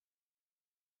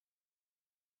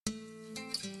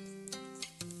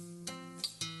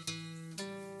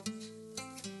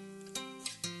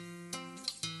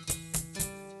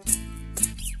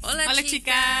Hola, Hola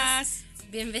chicas!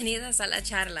 Bienvenidas a La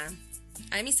Charla.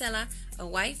 I'm Isela, a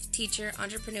wife, teacher,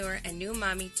 entrepreneur, and new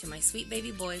mommy to my sweet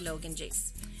baby boy, Logan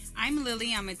Jace. I'm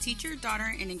Lily. I'm a teacher,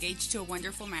 daughter, and engaged to a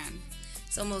wonderful man.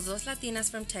 Somos dos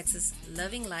Latinas from Texas,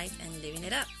 loving life and living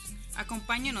it up.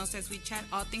 Acompáñanos as we chat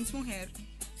all things mujer.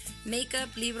 Makeup,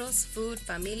 libros, food,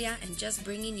 familia, and just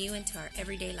bringing you into our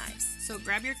everyday lives. So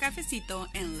grab your cafecito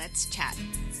and let's chat.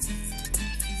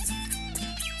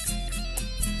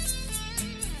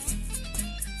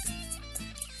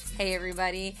 Hey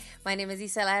everybody, my name is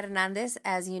Isela Hernandez.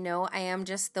 As you know, I am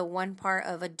just the one part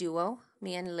of a duo.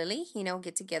 Me and Lily,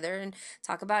 get together and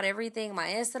talk about everything,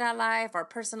 my Estra life, our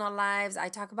personal lives. I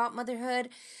talk about motherhood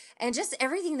and just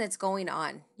everything that's going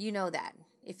on. You know that.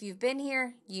 If you've been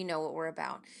here, you know what we're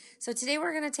about. So today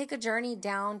we're going to take a journey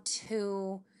down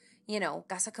to,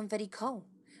 Casa Confetti Co.,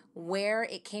 where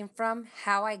it came from,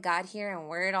 how I got here, and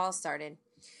where it all started.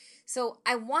 So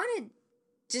I wanted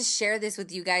just share this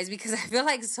with you guys because I feel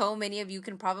like so many of you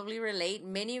can probably relate.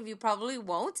 Many of you probably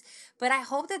won't, but I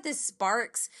hope that this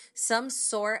sparks some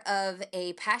sort of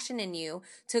a passion in you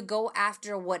to go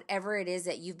after whatever it is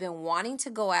that you've been wanting to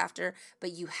go after,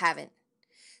 but you haven't.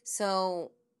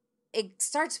 So it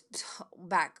starts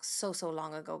back so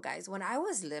long ago, guys. When I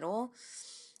was little,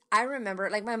 I remember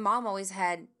my mom always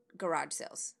had garage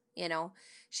sales.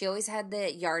 She always had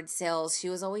the yard sales. She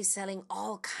was always selling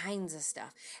all kinds of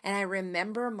stuff. And I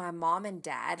remember my mom and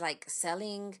dad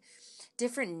selling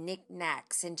different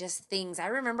knickknacks and just things. I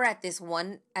remember at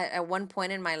one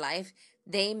point in my life,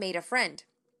 they made a friend.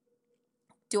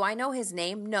 Do I know his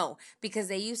name? No, because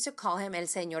they used to call him El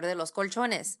Señor de los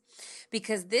Colchones.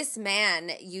 Because this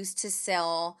man used to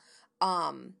sell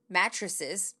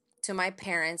mattresses to my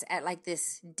parents at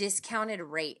this discounted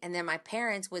rate. And then my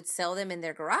parents would sell them in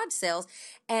their garage sales.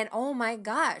 And oh my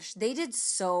gosh, they did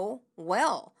so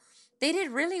well. They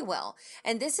did really well.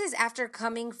 And this is after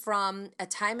coming from a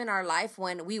time in our life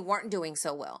when we weren't doing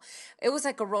so well. It was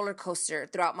like a roller coaster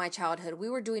throughout my childhood. We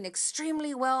were doing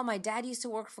extremely well. My dad used to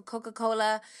work for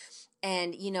Coca-Cola.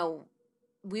 And,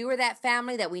 we were that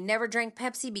family that we never drank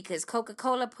Pepsi because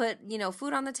Coca-Cola put,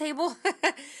 food on the table.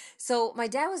 So my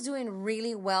dad was doing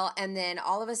really well. And then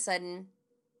all of a sudden,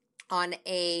 on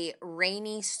a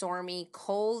rainy, stormy,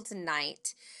 cold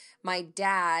night, my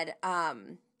dad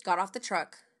got off the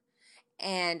truck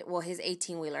and, his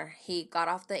 18-wheeler. He got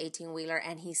off the 18-wheeler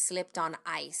and he slipped on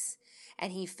ice.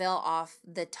 And he fell off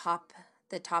the top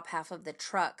half of the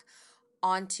truck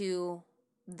onto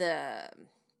the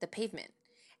pavement.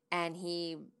 And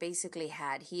he basically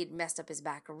had messed up his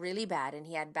back really bad, and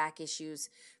he had back issues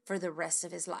for the rest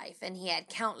of his life. And he had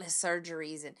countless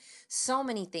surgeries and so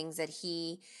many things that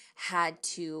he had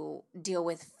to deal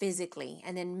with physically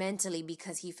and then mentally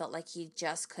because he felt like he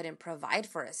just couldn't provide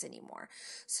for us anymore.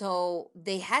 So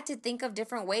they had to think of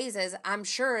different ways, as I'm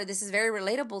sure this is very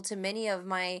relatable to many of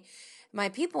my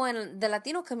people in the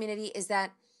Latino community, is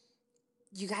that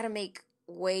you got to make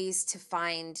ways to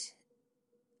find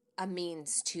a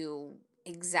means to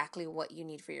exactly what you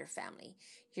need for your family.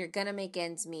 You're going to make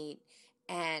ends meet.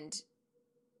 And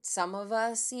some of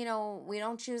us, we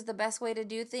don't choose the best way to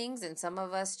do things. And some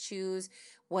of us choose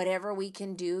whatever we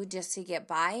can do just to get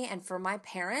by. And for my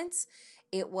parents,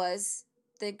 it was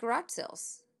the garage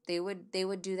sales. They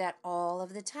would do that all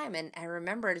of the time. And I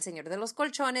remember El Señor de los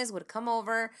Colchones would come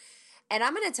over. And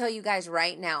I'm going to tell you guys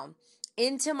right now,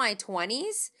 into my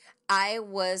 20s, I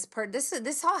was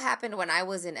this all happened when I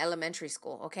was in elementary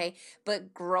school, okay?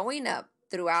 But growing up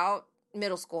throughout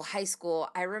middle school, high school,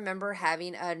 I remember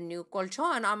having a new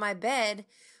colchon on my bed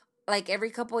every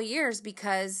couple of years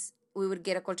because we would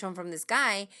get a colchon from this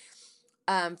guy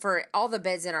for all the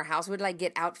beds in our house. We'd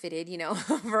get outfitted,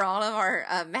 for all of our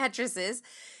mattresses.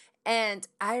 And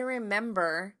I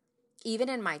remember even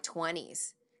in my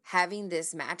 20s having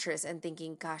this mattress and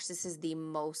thinking, gosh, this is the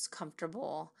most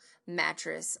comfortable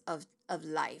mattress of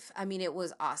life. I mean, it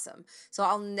was awesome. So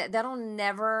that'll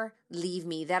never leave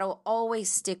me. That'll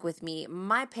always stick with me.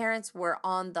 My parents were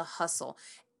on the hustle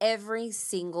every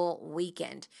single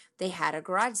weekend. They had a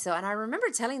garage sale. And I remember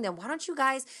telling them, why don't you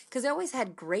guys, because they always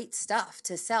had great stuff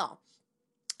to sell.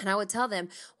 And I would tell them,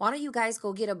 why don't you guys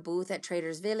go get a booth at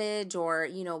Trader's Village or,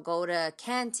 go to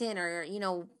Canton or,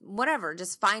 whatever.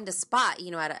 Just find a spot,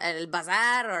 at El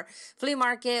Bazaar or flea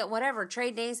market, whatever,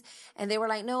 trade days. And they were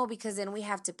like, no, because then we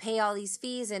have to pay all these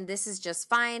fees and this is just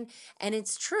fine. And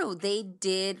it's true. They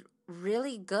did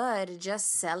really good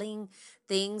just selling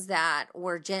things that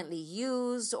were gently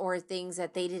used or things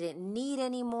that they didn't need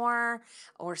anymore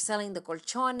or selling the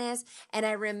colchones. And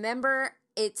I remember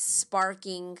it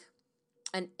sparking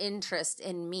an interest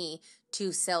in me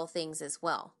to sell things as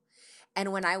well.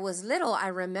 And when I was little, I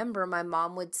remember my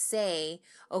mom would say,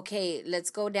 okay, let's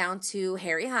go down to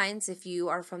Harry Hines. If you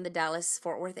are from the Dallas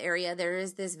Fort Worth area, there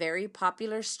is this very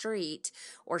popular street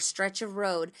or stretch of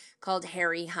road called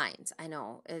Harry Hines. I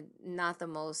know, not the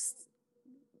most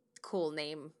cool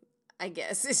name, I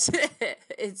guess.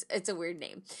 It's a weird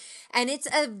name. And it's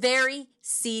a very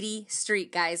seedy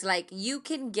street, guys. Like, you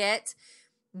can get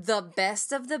the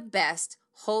best of the best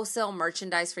wholesale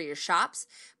merchandise for your shops,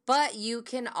 but you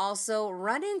can also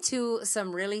run into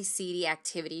some really seedy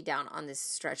activity down on this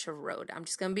stretch of road. I'm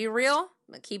just going to be real.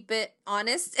 I'm going to keep it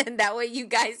honest, and that way you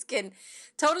guys can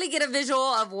totally get a visual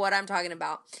of what I'm talking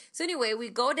about. So anyway, we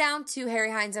go down to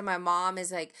Harry Hines, and my mom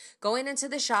is like going into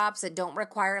the shops that don't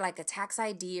require like a tax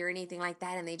ID or anything like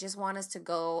that, and they just want us to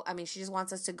go. I mean, she just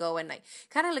wants us to go and like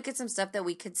kind of look at some stuff that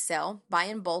we could sell, buy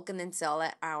in bulk, and then sell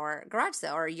at our garage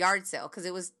sale or yard sale,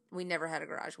 because we never had a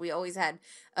garage. We always had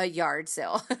a yard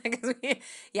sale.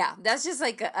 That's just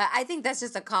like, I think that's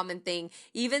just a common thing.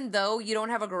 Even though you don't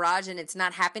have a garage and it's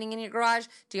not happening in your garage,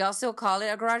 do y'all still call it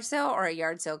a garage sale or a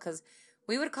yard sale? Because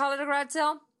we would call it a garage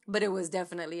sale, but it was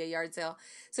definitely a yard sale.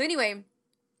 So anyway,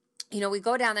 we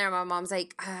go down there and my mom's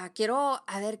like, quiero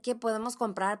a ver qué podemos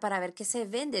comprar para ver qué se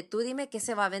vende. Tú dime qué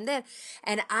se va a vender.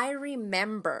 And I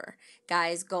remember,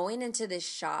 guys, going into this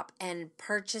shop and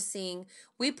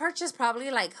we purchased probably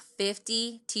like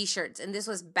 50 t-shirts. And this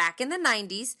was back in the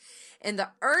 90s, in the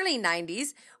early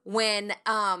 90s, when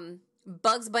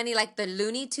Bugs Bunny, like the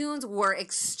Looney Tunes, were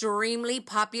extremely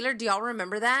popular. Do y'all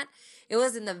remember that? It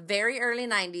was in the very early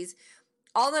 90s.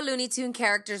 All the Looney Tune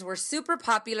characters were super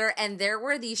popular, and there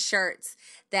were these shirts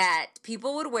that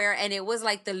people would wear, and it was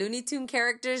like the Looney Tune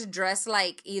characters dressed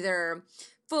like either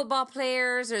football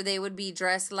players, or they would be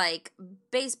dressed like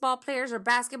baseball players or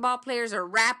basketball players or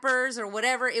rappers or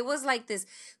whatever. It was like this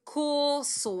cool,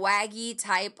 swaggy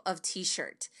type of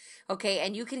t-shirt. Okay,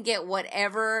 and you can get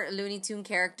whatever Looney Tune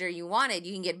character you wanted.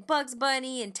 You can get Bugs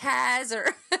Bunny and Taz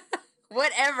or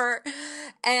whatever.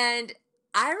 And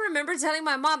I remember telling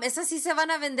my mom, esas sí se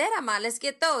van a vender, ama. Let's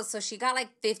get those. So she got like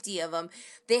 50 of them.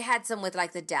 They had some with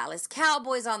like the Dallas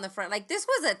Cowboys on the front. Like, this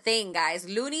was a thing, guys.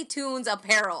 Looney Tunes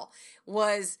apparel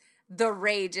was the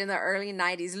rage in the early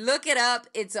 90s. Look it up.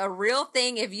 It's a real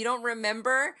thing. If you don't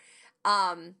remember,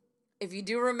 if you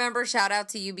do remember, shout out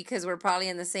to you, because we're probably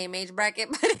in the same age bracket.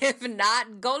 But if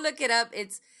not, go look it up.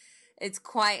 It's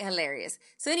quite hilarious.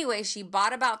 So anyway, she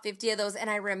bought about 50 of those, and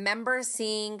I remember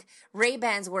seeing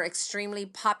Ray-Bans were extremely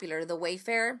popular, the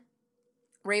Wayfarer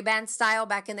Ray-Ban style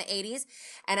back in the 80s.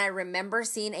 And I remember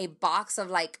seeing a box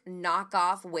of like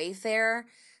knockoff Wayfarer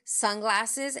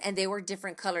sunglasses, and they were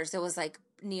different colors. There was like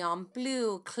neon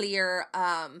blue, clear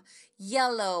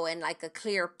yellow, and like a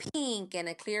clear pink and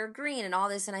a clear green and all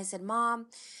this. And I said, Mom,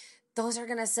 those are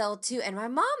going to sell too. And my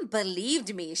mom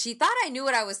believed me. She thought I knew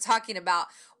what I was talking about.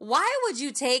 Why would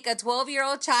you take a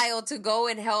 12-year-old child to go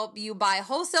and help you buy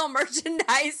wholesale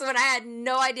merchandise when I had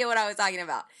no idea what I was talking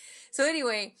about? So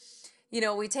anyway,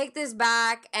 we take this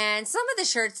back, and some of the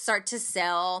shirts start to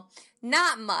sell.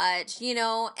 Not much,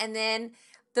 and then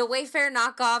the Wayfarer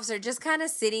knockoffs are just kind of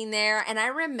sitting there. And I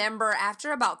remember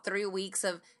after about 3 weeks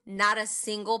of not a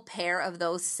single pair of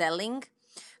those selling,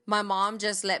 my mom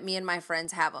just let me and my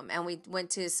friends have them. And we went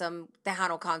to some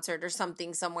Tejano concert or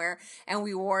something somewhere, and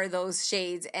we wore those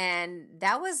shades, and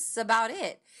that was about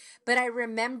it. But I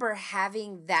remember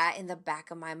having that in the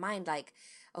back of my mind, like,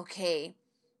 okay,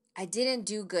 I didn't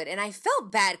do good. And I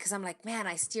felt bad because I'm like, man,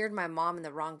 I steered my mom in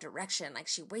the wrong direction. Like,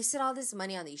 she wasted all this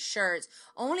money on these shirts.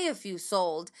 Only a few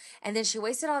sold. And then she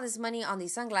wasted all this money on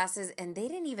these sunglasses, and they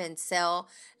didn't even sell.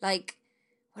 Like,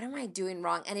 what am I doing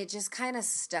wrong? And it just kind of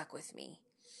stuck with me.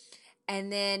 And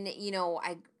then,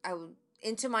 I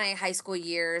into my high school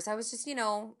years, I was just,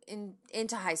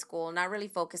 into high school, not really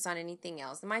focused on anything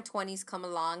else. And my 20s come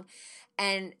along,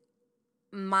 and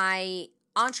my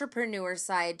entrepreneur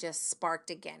side just sparked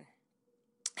again.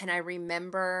 And I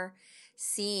remember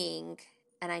seeing,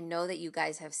 and I know that you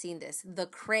guys have seen this, the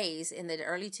craze in the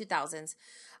early 2000s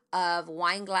of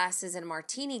wine glasses and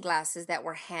martini glasses that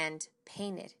were hand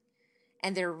painted.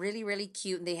 And they're really, really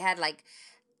cute. And they had like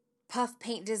puff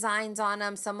paint designs on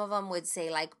them. Some of them would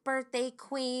say like birthday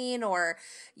queen or,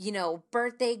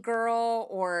 birthday girl,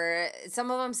 or some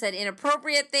of them said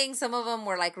inappropriate things. Some of them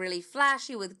were like really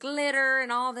flashy with glitter and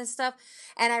all this stuff.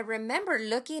 And I remember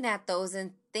looking at those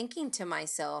and thinking to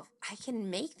myself, I can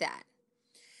make that.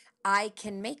 I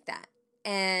can make that.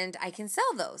 And I can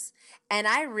sell those. And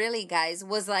I really, guys,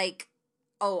 was like,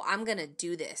 oh, I'm going to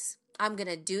do this. I'm going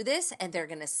to do this, and they're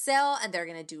going to sell, and they're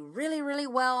going to do really, really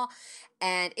well,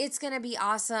 and it's going to be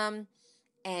awesome.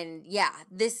 And yeah,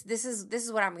 this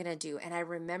is what I'm going to do. And I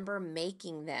remember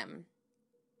making them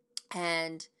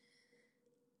And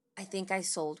I think I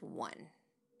sold one.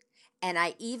 And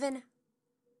I even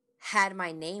had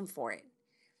my name for it.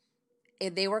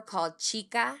 They were called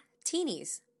Chica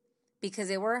Teenies because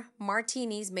they were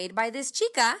martinis made by this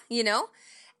chica,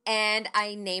 and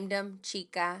I named them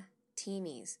Chica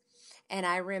Teenies. And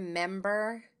I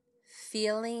remember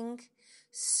feeling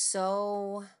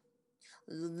so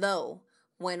low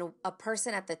when a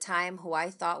person at the time who I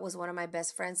thought was one of my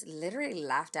best friends literally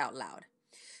laughed out loud.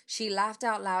 She laughed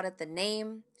out loud at the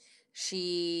name.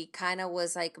 She kind of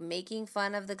was like making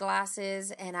fun of the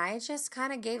glasses, and I just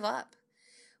kind of gave up.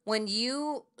 When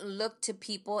you look to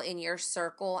people in your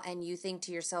circle and you think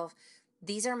to yourself,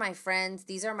 these are my friends,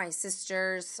 these are my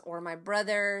sisters or my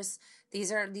brothers,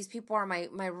 these people are my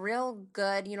real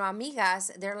good,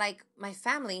 amigas, they're like my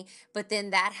family, but then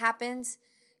that happens,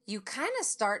 you kind of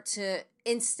start to,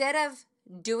 instead of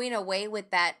doing away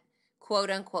with that quote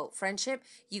unquote friendship,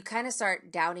 you kind of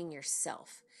start doubting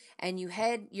yourself, and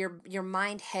your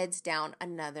mind heads down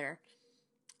another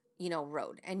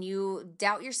road, and you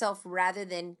doubt yourself rather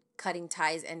than cutting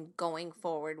ties and going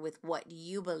forward with what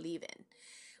you believe in,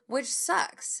 which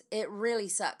sucks. It really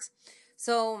sucks.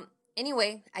 So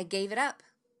anyway, I gave it up.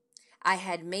 I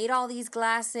had made all these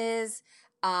glasses.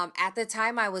 At the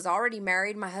time, I was already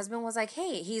married. My husband was like,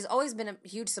 hey, he's always been a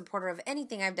huge supporter of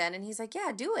anything I've done. And he's like,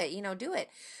 yeah, do it, do it.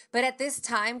 But at this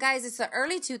time, guys, it's the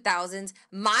early 2000s.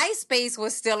 MySpace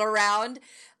was still around.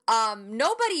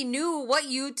 Nobody knew what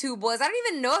YouTube was. I don't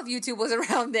even know if YouTube was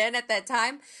around then at that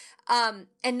time.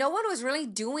 And no one was really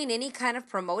doing any kind of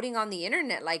promoting on the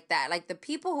internet like that. Like the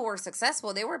people who were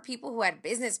successful, they were people who had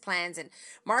business plans and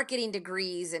marketing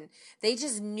degrees, and they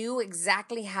just knew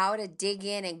exactly how to dig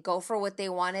in and go for what they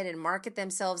wanted and market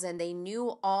themselves. And they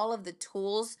knew all of the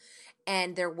tools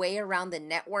and their way around the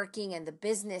networking and the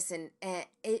business. And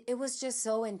it was just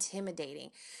so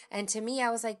intimidating. And to me, I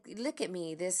was like, look at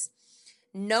me, this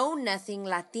know nothing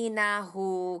Latina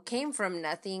who came from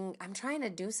nothing. I'm trying to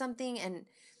do something, and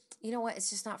you know what? It's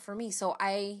just not for me. So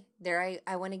I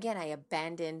went again. I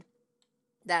abandoned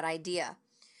that idea.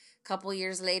 A couple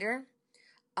years later,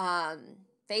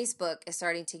 Facebook is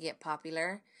starting to get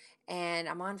popular, and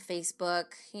I'm on Facebook,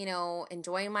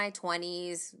 enjoying my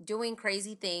 20s, doing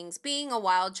crazy things, being a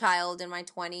wild child in my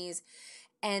 20s.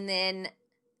 And then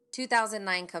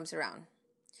 2009 comes around,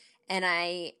 and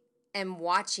I am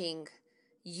watching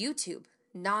YouTube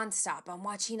nonstop. I'm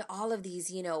watching all of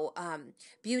these,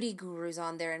 beauty gurus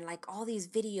on there, and like all these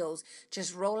videos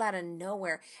just roll out of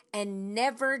nowhere. And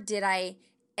never did I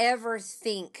ever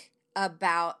think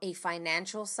about a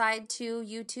financial side to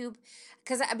YouTube,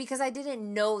 because I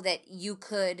didn't know that you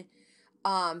could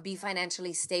be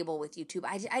financially stable with YouTube.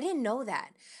 I didn't know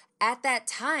that. At that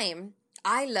time,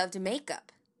 I loved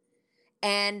makeup.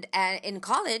 And in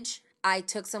college, I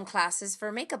took some classes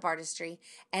for makeup artistry,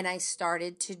 and I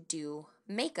started to do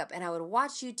makeup, and I would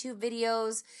watch YouTube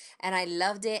videos, and I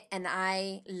loved it. And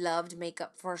I loved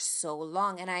makeup for so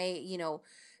long. And I,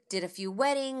 did a few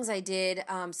weddings. I did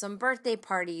some birthday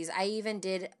parties. I even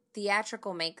did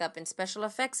theatrical makeup and special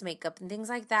effects makeup and things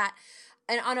like that.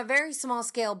 And on a very small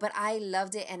scale, but I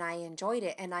loved it and I enjoyed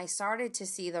it. And I started to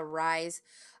see the rise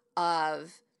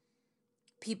of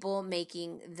people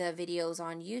making the videos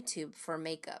on YouTube for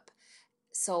makeup.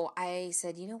 So I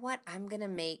said, you know what? I'm going to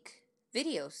make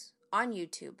videos on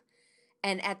YouTube.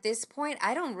 And at this point,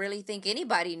 I don't really think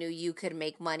anybody knew you could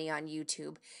make money on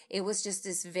YouTube. It was just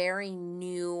this very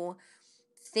new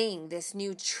thing, this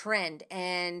new trend.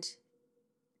 And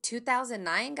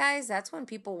 2009, guys, that's when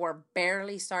people were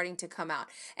barely starting to come out.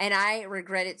 And I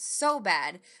regret it so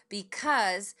bad,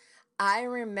 because I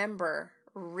remember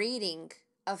reading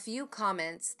a few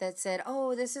comments that said,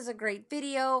 oh, this is a great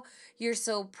video. You're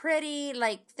so pretty.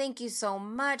 Like, thank you so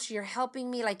much. You're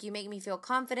helping me. Like, you make me feel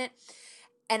confident.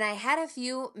 And I had a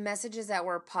few messages that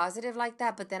were positive like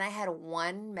that, but then I had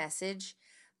one message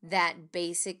that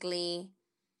basically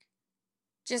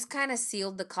just kind of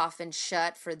sealed the coffin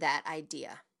shut for that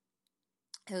idea.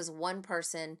 It was one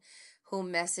person who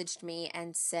messaged me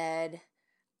and said,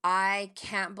 I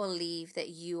can't believe that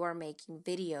you are making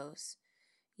videos.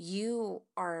 You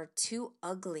are too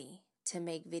ugly to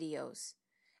make videos,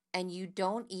 and you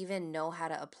don't even know how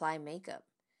to apply makeup.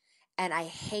 And I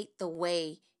hate the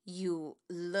way you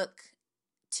look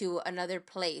to another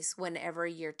place whenever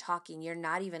you're talking. You're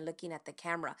not even looking at the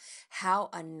camera. How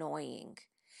annoying.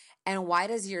 And why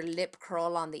does your lip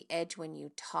curl on the edge when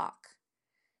you talk?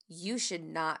 You should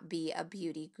not be a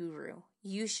beauty guru.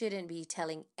 You shouldn't be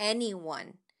telling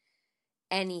anyone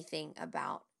anything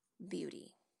about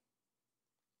beauty.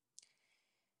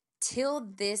 Till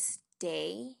this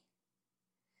day,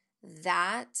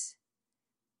 that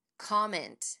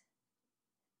comment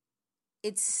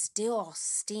it still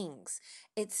stings.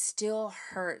 It still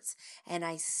hurts. And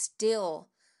I still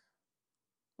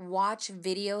watch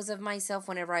videos of myself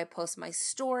whenever I post my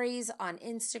stories on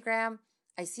Instagram.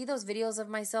 I see those videos of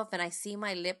myself and I see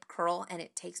my lip curl and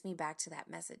it takes me back to that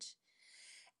message.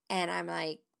 And I'm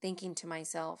like thinking to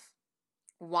myself,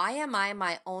 why am I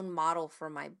my own model for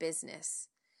my business?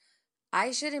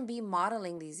 I shouldn't be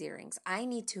modeling these earrings. I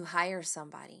need to hire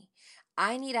somebody.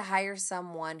 I need to hire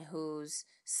someone who's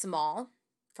small,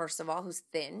 first of all, who's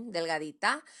thin,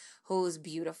 delgadita, who's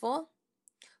beautiful,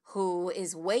 who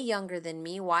is way younger than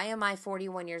me. Why am I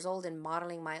 41 years old and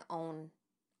modeling my own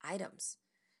items?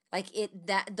 Like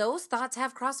those thoughts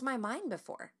have crossed my mind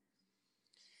before.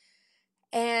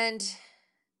 And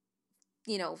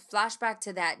flashback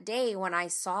to that day when I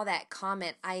saw that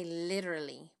comment, I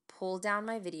literally pulled down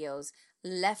my videos,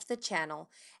 left the channel,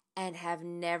 and have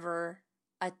never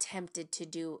attempted to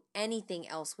do anything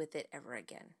else with it ever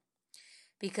again.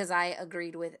 Because I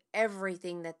agreed with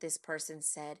everything that this person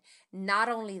said. Not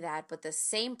only that, but the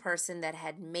same person that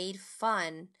had made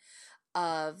fun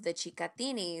of the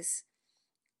Chicatinis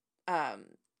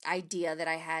idea that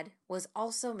I had was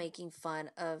also making fun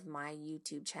of my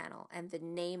YouTube channel and the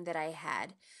name that I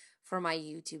had for my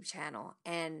YouTube channel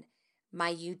and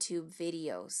my YouTube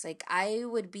videos. Like, I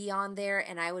would be on there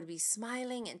and I would be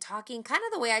smiling and talking kind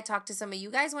of the way I talk to some of you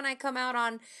guys when I come out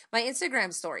on my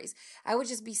Instagram stories. I would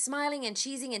just be smiling and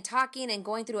cheesing and talking and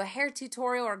going through a hair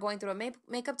tutorial or going through a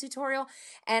makeup tutorial.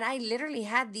 And I literally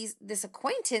had this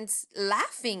acquaintance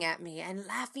laughing at me and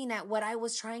laughing at what I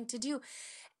was trying to do.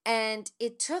 And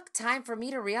it took time for me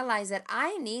to realize that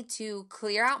I need to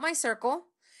clear out my circle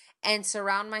and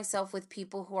surround myself with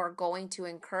people who are going to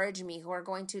encourage me, who are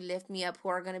going to lift me up, who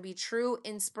are going to be true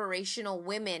inspirational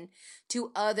women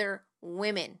to other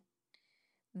women.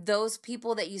 Those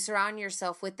people that you surround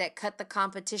yourself with that cut the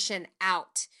competition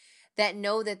out, that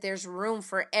know that there's room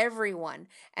for everyone,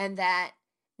 and that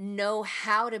know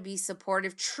how to be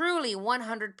supportive, truly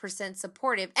 100%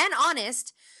 supportive and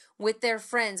honest with their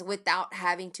friends without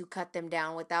having to cut them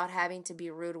down, without having to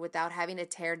be rude, without having to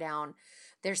tear down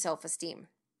their self-esteem.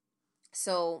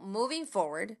 So moving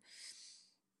forward,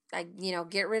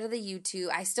 get rid of the YouTube.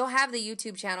 I still have the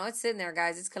YouTube channel. It's sitting there,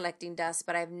 guys. It's collecting dust,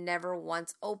 but I've never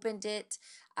once opened it.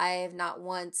 I have not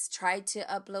once tried to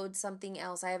upload something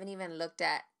else. I haven't even looked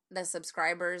at the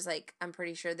subscribers. Like, I'm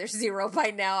pretty sure there's 0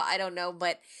 by now. I don't know,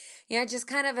 but just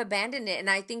kind of abandoned it. And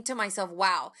I think to myself,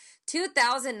 wow,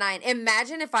 2009.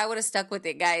 Imagine if I would have stuck with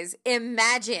it, guys.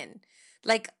 Imagine.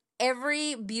 Like,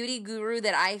 every beauty guru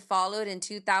that I followed in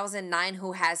 2009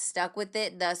 who has stuck with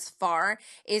it thus far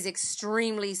is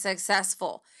extremely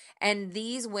successful. And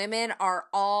these women are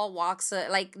all walks of,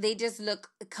 they just look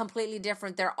completely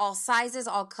different. They're all sizes,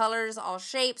 all colors, all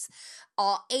shapes,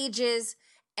 all ages,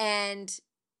 and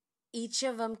each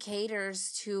of them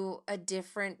caters to a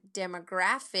different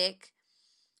demographic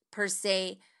per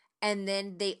se. And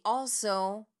then they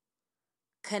also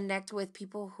connect with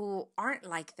people who aren't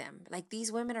like them. Like,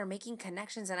 these women are making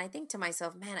connections, and I think to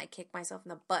myself, man, I kick myself in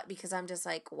the butt because I'm just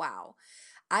like, wow,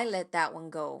 I let that one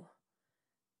go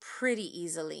pretty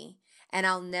easily. And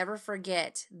I'll never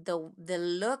forget the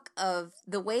look of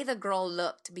the way the girl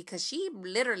looked, because she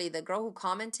literally, the girl who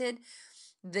commented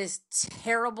this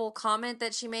terrible comment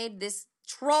that she made, this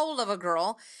troll of a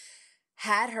girl,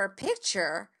 had her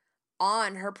picture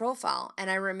on her profile. And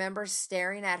I remember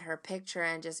staring at her picture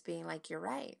and just being like, you're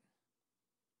right.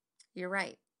 You're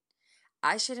right.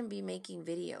 I shouldn't be making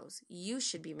videos. You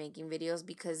should be making videos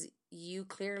because you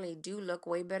clearly do look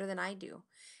way better than I do.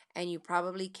 And you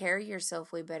probably carry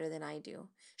yourself way better than I do.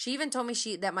 She even told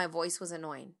me that my voice was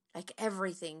annoying. Like,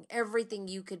 everything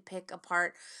you could pick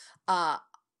apart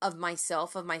of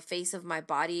myself, of my face, of my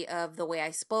body, of the way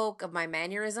I spoke, of my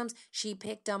mannerisms. She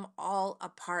picked them all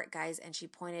apart, guys, and she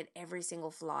pointed every single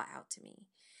flaw out to me.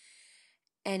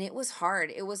 And it was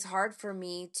hard. It was hard for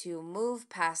me to move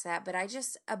past that, but I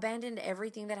just abandoned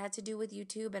everything that had to do with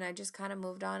YouTube, and I just kind of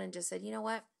moved on and just said, you know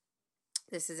what?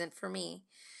 This isn't for me.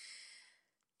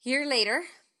 A year later,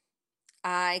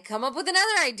 I come up with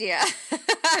another idea.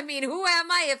 I mean, who am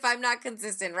I if I'm not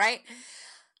consistent, right?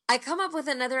 I come up with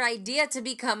another idea to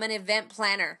become an event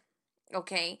planner,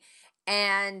 okay?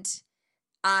 And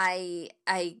I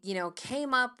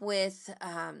came up with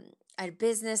a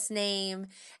business name,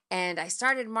 and I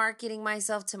started marketing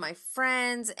myself to my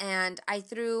friends, and I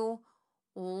threw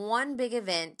one big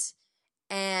event,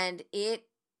 and it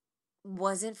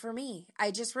wasn't for me.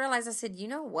 I just realized, I said, you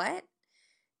know what?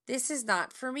 This is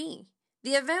not for me.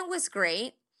 The event was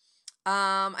great.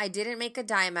 I didn't make a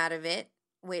dime out of it,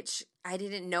 which I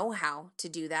didn't know how to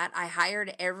do that. I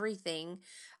hired everything.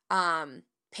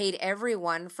 paid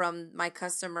everyone from my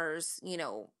customers,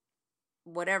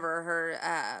 whatever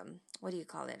her, what do you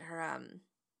call it? Her,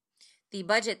 the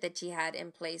budget that she had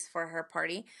in place for her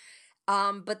party.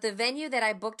 But the venue that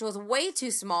I booked was way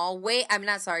too small. Way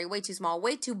too small,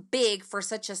 way too big for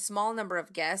such a small number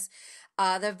of guests.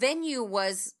 The venue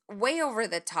was way over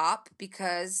the top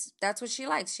because that's what she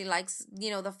likes. She likes,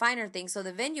 the finer things. So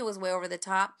the venue was way over the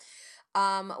top.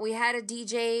 We had a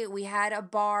DJ, we had a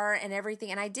bar and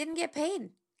everything, and I didn't get paid.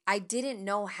 I didn't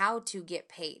know how to get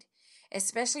paid,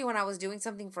 especially when I was doing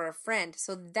something for a friend.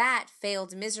 So that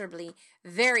failed miserably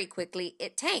very quickly.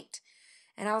 It tanked.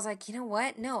 And I was like, you know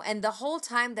what? No. And the whole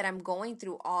time that I'm going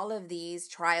through all of these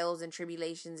trials and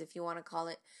tribulations, if you want to call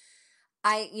it,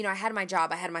 I had my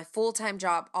job. I had my full-time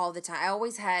job all the time. I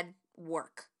always had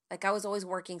work. Like I was always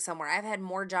working somewhere. I've had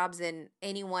more jobs than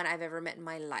anyone I've ever met in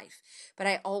my life. But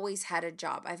I always had a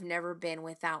job. I've never been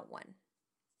without one.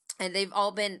 And they've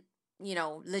all been,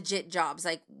 legit jobs,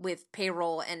 like with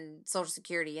payroll and Social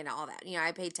Security and all that.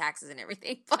 I paid taxes and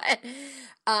everything.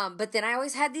 But then I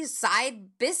always had these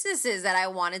side businesses that I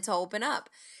wanted to open up,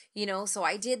 so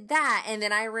I did that. And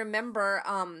then I remember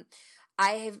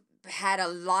I have had a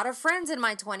lot of friends in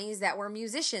my 20s that were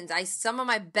musicians. Some of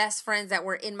my best friends that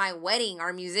were in my wedding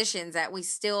are musicians that we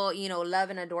still,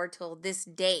 love and adore till this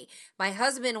day. My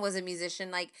husband was a musician.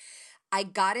 Like I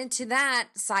got into that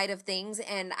side of things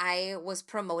and I was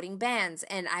promoting bands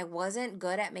and I wasn't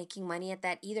good at making money at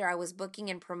that either. I was booking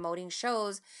and promoting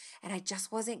shows and I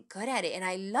just wasn't good at it. And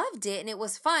I loved it and it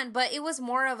was fun, but it was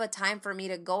more of a time for me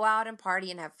to go out and party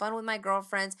and have fun with my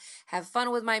girlfriends, have fun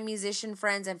with my musician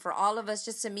friends, and for all of us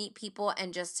just to meet people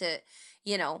and just to,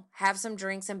 have some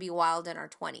drinks and be wild in our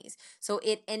 20s. So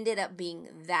it ended up being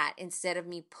that instead of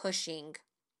me pushing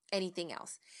anything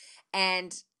else.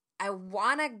 And I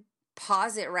want to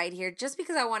pause it right here just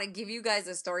because I want to give you guys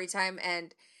a story time,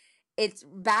 and it's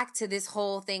back to this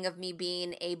whole thing of me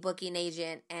being a booking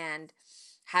agent and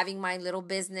having my little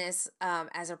business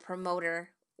as a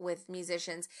promoter with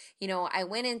musicians. I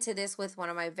went into this with one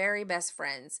of my very best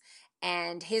friends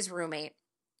and his roommate,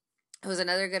 who was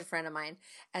another good friend of mine,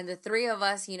 and the three of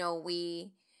us,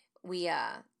 we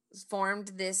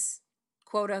formed this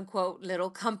quote unquote little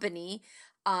company.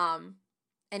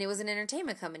 And it was an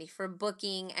entertainment company for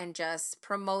booking and just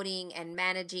promoting and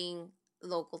managing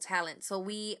local talent. So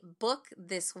we booked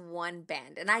this one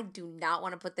band, and I do not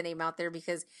want to put the name out there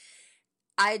because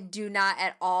I do not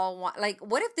at all want,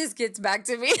 what if this gets back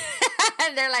to me?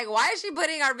 And they're like, why is she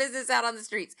putting our business out on the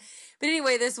streets? But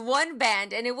anyway, this one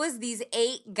band, and it was these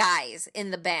 8 guys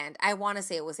in the band. I want to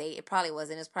say it was 8. It probably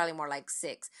wasn't. It was probably more like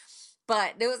 6.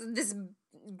 But there was this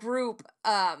group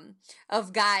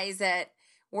of guys that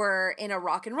were in a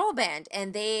rock and roll band,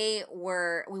 and we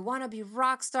want to be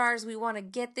rock stars. We want to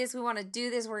get this. We want to do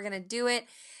this. We're going to do it.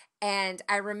 And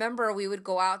I remember we would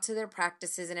go out to their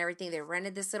practices and everything. They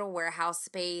rented this little warehouse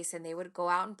space and they would go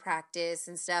out and practice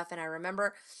and stuff. And I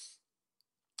remember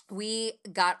we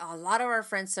got a lot of our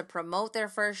friends to promote their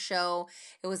first show.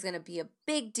 It was going to be a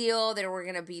big deal. There were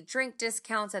going to be drink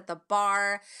discounts at the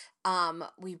bar.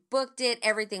 We booked it.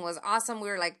 Everything was awesome. We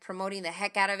were promoting the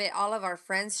heck out of it. All of our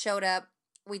friends showed up.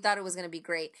 We thought it was going to be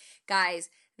great. Guys,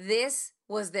 this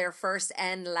was their first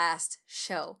and last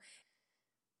show.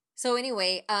 So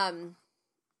anyway,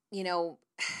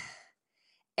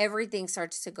 everything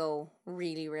starts to go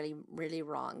really, really, really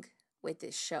wrong with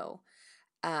this show.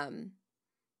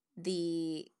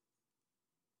 The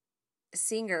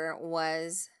singer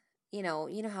was,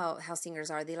 how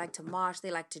singers are. They like to mosh. They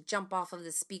like to jump off of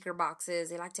the speaker boxes.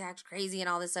 They like to act crazy and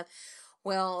all this stuff.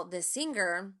 Well, the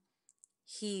singer,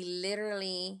 he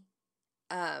literally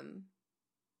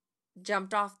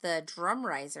jumped off the drum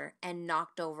riser and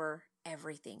knocked over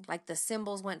everything. Like the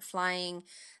cymbals went flying,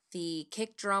 the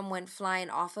kick drum went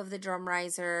flying off of the drum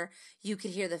riser. You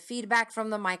could hear the feedback from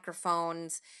the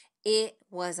microphones. It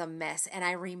was a mess. And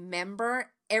I remember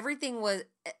everything was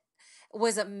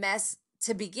a mess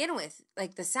to begin with.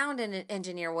 Like the sound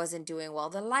engineer wasn't doing well.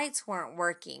 The lights weren't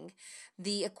working.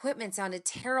 The equipment sounded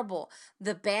terrible.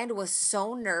 The band was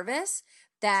so nervous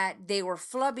that they were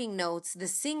flubbing notes. The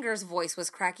singer's voice was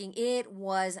cracking. It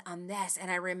was a mess. And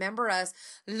I remember us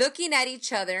looking at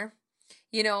each other,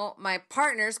 my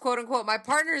partners, quote unquote, my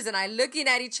partners and I looking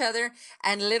at each other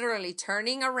and literally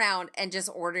turning around and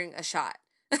just ordering a shot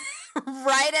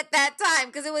right at that time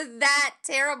because it was that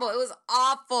terrible. It was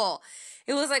awful.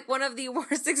 It was one of the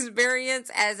worst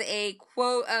experience as a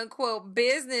quote unquote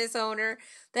business owner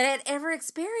that I had ever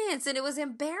experienced. And it was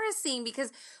embarrassing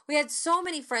because we had so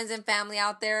many friends and family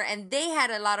out there, and they had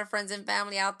a lot of friends and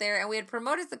family out there, and we had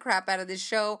promoted the crap out of this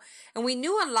show, and we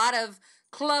knew a lot of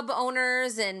club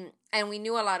owners and and we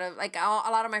knew a lot of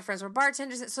a lot of my friends were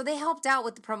bartenders, so they helped out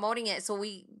with promoting it. So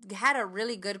we had a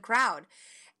really good crowd,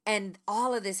 and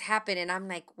all of this happened, and I'm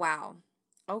like, wow,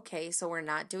 okay, so we're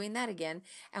not doing that again,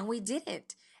 and we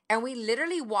didn't, and we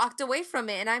literally walked away from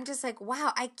it, and I'm just like,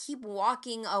 wow, I keep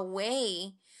walking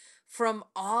away from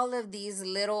all of these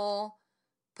little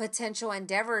potential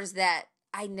endeavors that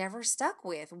I never stuck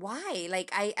with. Why?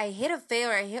 Like I hit a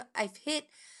failure. I've hit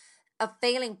a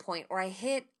failing point, or I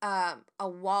hit a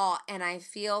wall, and I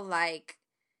feel like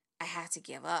I have to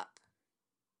give up,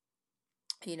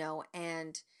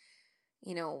 and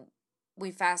you know,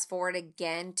 we fast forward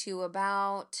again to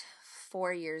about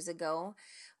 4 years ago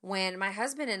when my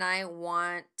husband and I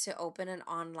want to open an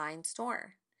online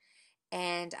store.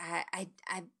 And I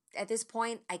at this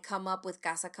point, I come up with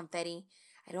Casa Confetti.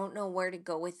 I don't know where to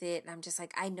go with it. And I'm just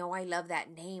like, I know I love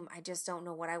that name. I just don't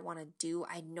know what I want to do.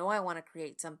 I know I want to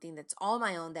create something that's all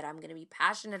my own, that I'm going to be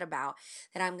passionate about,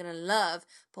 that I'm going to love.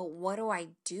 But what do I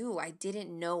do? I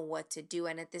didn't know what to do.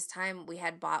 And at this time, we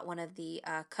had bought one of the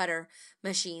cutter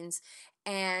machines.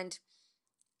 And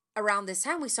around this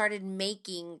time, we started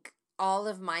making all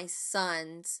of my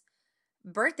son's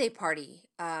birthday party,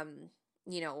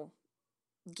 you know,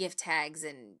 gift tags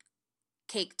and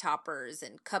cake toppers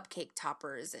and cupcake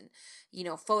toppers and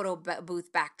photo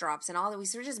booth backdrops and all that. We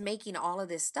were just making all of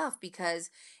this stuff because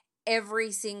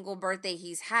every single birthday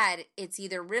he's had, it's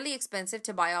either really expensive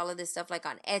to buy all of this stuff like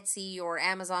on Etsy or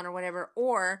Amazon or whatever,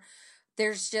 or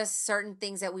there's just certain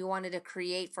things that we wanted to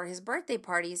create for his birthday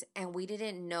parties, and we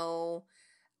didn't know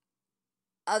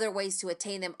other ways to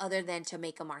attain them other than to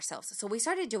make them ourselves. So we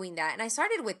started doing that. And I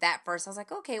started with that first. I was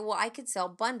like, okay, well, I could sell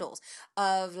bundles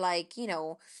of Nick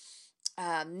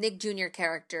Jr.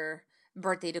 character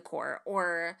birthday decor,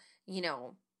 or,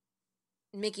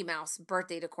 Mickey Mouse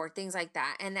birthday decor, things like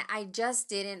that. And I just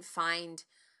didn't find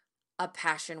a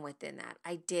passion within that.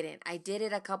 I didn't. I did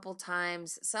it a couple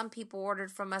times. Some people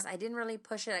ordered from us. I didn't really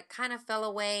push it. It kind of fell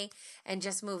away and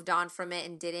just moved on from it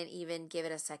and didn't even give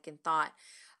it a second thought.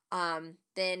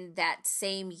 Then that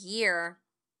same year,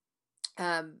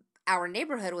 our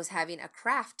neighborhood was having a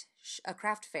craft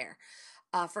fair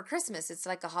for Christmas. It's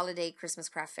like a holiday Christmas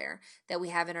craft fair that we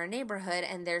have in our neighborhood,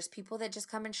 and there's people that just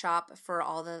come and shop from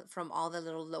all the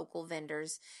little local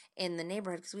vendors in the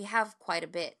neighborhood, because we have quite a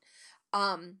bit.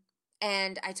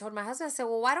 And I told my husband, I said,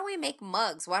 well, why don't we make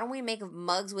mugs? Why don't we make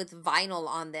mugs with vinyl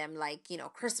on them, like,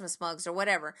 Christmas mugs or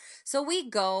whatever? So we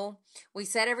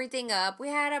set everything up. We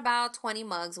had about 20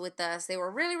 mugs with us. They were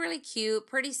really, really cute,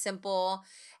 pretty simple.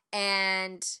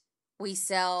 And we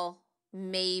sell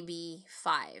maybe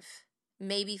five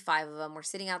of them. We're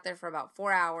sitting out there for about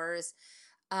 4 hours.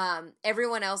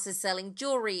 Everyone else is selling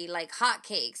jewelry like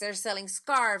hotcakes. They're selling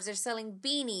scarves. They're selling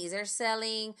beanies. They're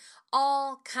selling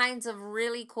all kinds of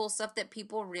really cool stuff that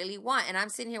people really want. And I'm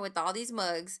sitting here with all these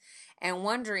mugs and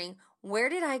wondering, where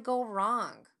did I go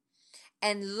wrong?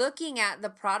 And looking at the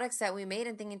products that we made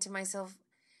and thinking to myself,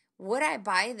 would I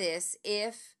buy this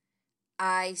if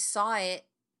I saw it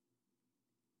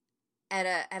at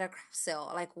a craft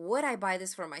sale? Like, would I buy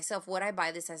this for myself? Would I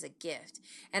buy this as a gift?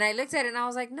 And I looked at it and I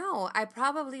was like, no, I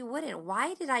probably wouldn't.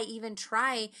 Why did I even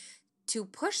try to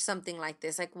push something like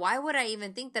this? Like, why would I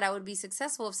even think that I would be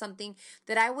successful of something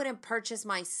that I wouldn't purchase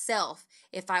myself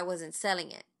if I wasn't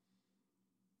selling it?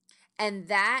 And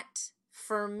that,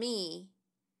 for me,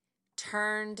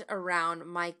 turned around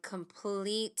my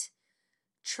complete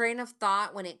train of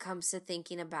thought when it comes to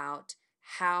thinking about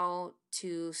how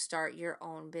to start your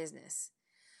own business.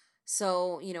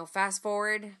 So, fast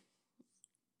forward,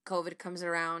 COVID comes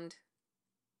around.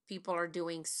 People are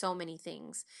doing so many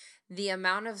things. The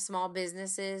amount of small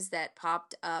businesses that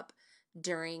popped up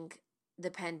during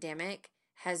the pandemic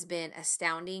has been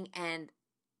astounding and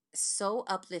so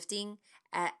uplifting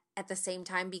at the same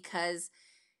time, because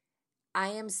I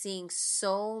am seeing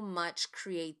so much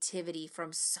creativity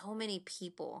from so many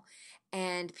people,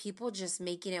 and people just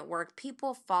making it work,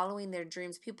 people following their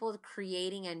dreams, people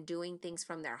creating and doing things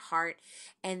from their heart.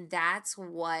 And that's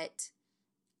what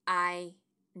I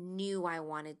knew I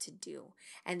wanted to do.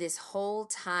 And this whole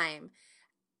time,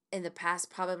 in the past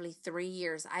probably 3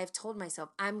 years, I've told myself,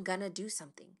 I'm going to do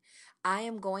something. I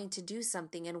am going to do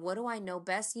something. And what do I know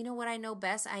best? You know what I know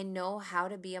best? I know how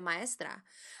to be a maestra.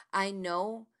 I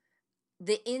know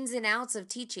the ins and outs of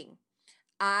teaching.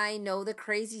 I know the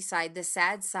crazy side, the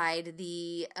sad side,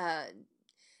 the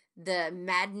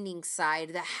maddening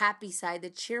side, the happy side, the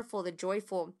cheerful, the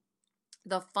joyful,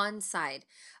 the fun side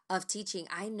of teaching.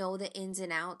 I know the ins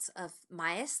and outs of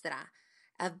maestra,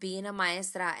 of being a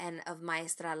maestra and of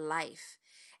maestra life.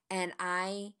 And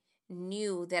I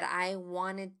knew that I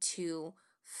wanted to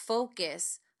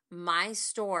focus my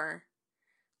store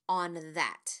on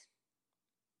that.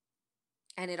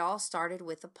 And it all started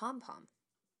with a pom-pom.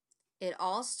 It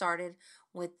all started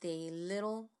with a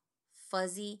little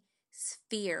fuzzy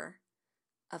sphere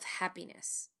of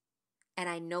happiness. And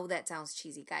I know that sounds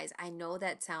cheesy, guys. I know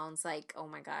that sounds like, oh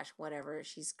my gosh, whatever,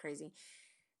 she's crazy.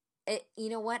 You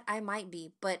know what? I might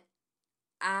be, but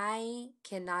I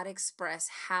cannot express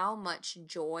how much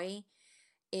joy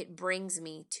it brings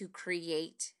me to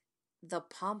create the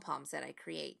pom-poms that I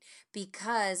create,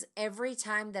 because every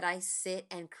time that I sit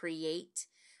and create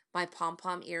my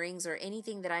pom-pom earrings or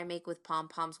anything that I make with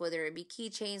pom-poms, whether it be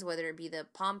keychains, whether it be the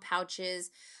pom pouches,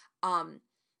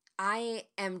 I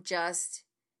am just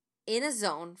in a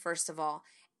zone. First of all,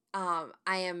 I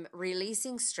am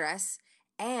releasing stress,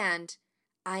 and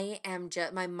I am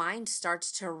just, my mind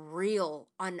starts to reel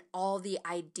on all the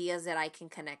ideas that I can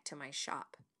connect to my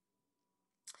shop.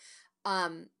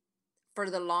 For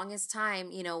the longest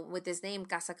time, with this name,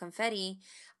 Casa Confetti,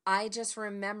 I just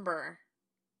remember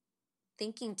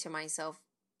thinking to myself,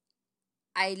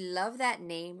 I love that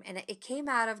name. And it came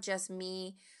out of just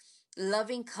me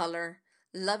loving color,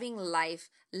 loving life,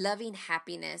 loving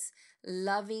happiness,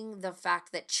 loving the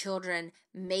fact that children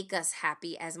make us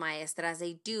happy as maestras.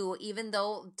 They do, even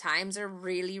though times are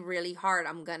really, really hard.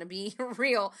 I'm going to be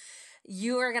real.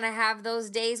 You are going to have those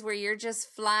days where you're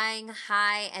just flying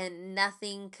high and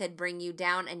nothing could bring you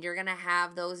down. And you're going to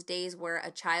have those days where a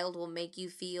child will make you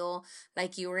feel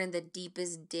like you were in the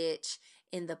deepest ditch,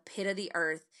 in the pit of the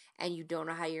earth, and you don't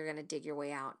know how you're going to dig your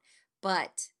way out.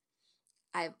 But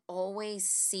I've always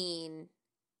seen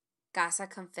Casa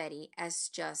Confetti as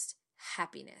just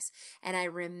happiness. And I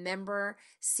remember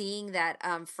seeing that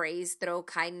phrase, throw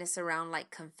kindness around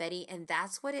like confetti. And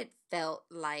that's what it felt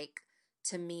like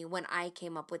to me when I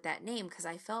came up with that name, because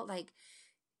I felt like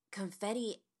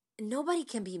confetti, nobody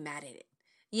can be mad at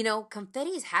it.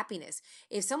 Confetti is happiness.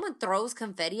 If someone throws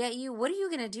confetti at you, what are you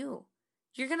going to do?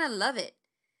 You're going to love it.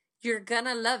 You're going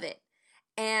to love it.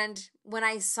 And when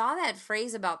I saw that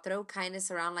phrase about throw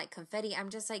kindness around like confetti, I'm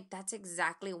just like, that's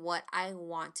exactly what I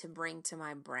want to bring to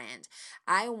my brand.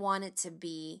 I want it to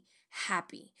be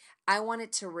happy. I want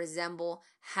it to resemble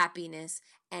happiness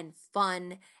and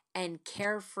fun and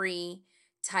carefree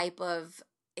type of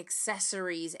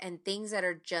accessories and things that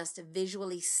are just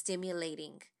visually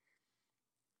stimulating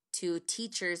to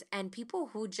teachers and people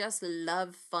who just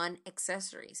love fun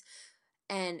accessories.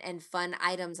 And fun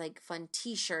items like fun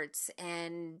t-shirts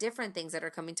and different things that are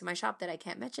coming to my shop that I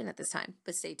can't mention at this time,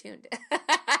 but stay tuned.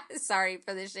 Sorry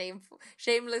for the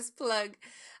shameless plug.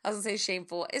 I was gonna say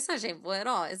shameful. It's not shameful at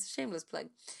all. It's a shameless plug.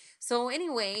 So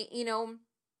anyway,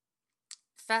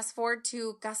 fast forward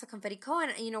to Casa Confetti Co.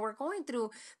 And, we're going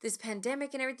through this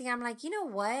pandemic and everything. I'm like, you know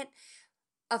what?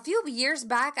 A few years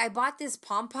back, I bought this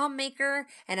pom-pom maker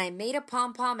and I made a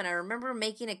pom-pom, and I remember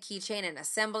making a keychain and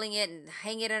assembling it and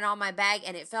hanging it on my bag,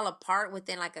 and it fell apart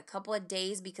within like a couple of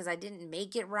days because I didn't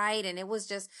make it right, and it was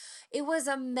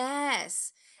a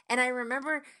mess. And I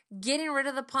remember getting rid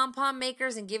of the pom-pom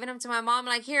makers and giving them to my mom,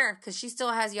 like, here, because she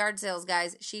still has yard sales,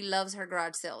 guys. She loves her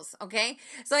garage sales, okay?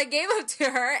 So I gave them to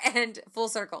her, and full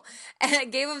circle. And I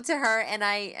gave them to her, and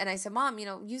I said, Mom,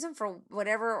 use them for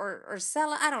whatever, or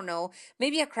sell it. I don't know.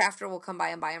 Maybe a crafter will come by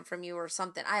and buy them from you or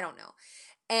something. I don't know.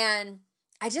 And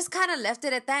I just kind of left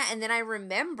it at that. And then I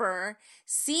remember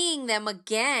seeing them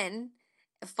again.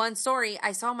 A fun story.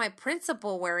 I saw my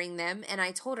principal wearing them, and I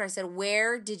told her, I said,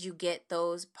 where did you get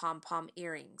those pom-pom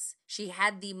earrings? She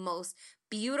had the most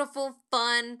beautiful,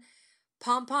 fun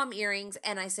pom-pom earrings.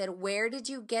 And I said, where did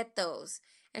you get those?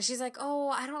 And she's like, oh,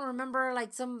 I don't remember,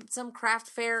 like some craft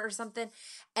fair or something.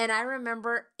 And I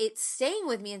remember it staying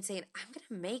with me and saying, I'm going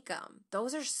to make them.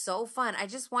 Those are so fun. I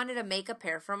just wanted to make a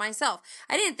pair for myself.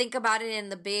 I didn't think about it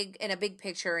in a big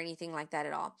picture or anything like that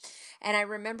at all. And I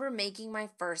remember making my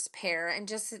first pair and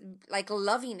just like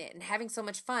loving it and having so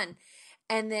much fun.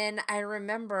 And then I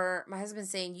remember my husband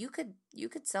saying, you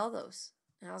could sell those.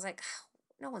 And I was like, oh,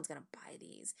 no one's going to buy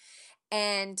these.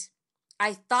 And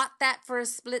I thought that for a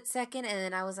split second, and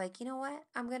then I was like, you know what?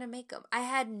 I'm going to make them. I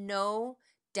had no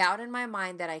doubt in my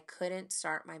mind that I couldn't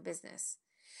start my business.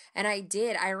 And I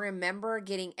did. I remember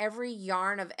getting every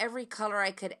yarn of every color I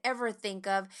could ever think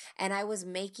of, and I was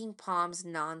making poms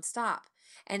nonstop.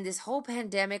 And this whole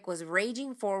pandemic was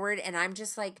raging forward, and I'm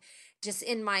just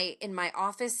in my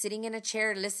office, sitting in a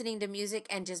chair, listening to music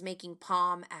and just making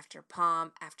pom after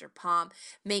pom after pom,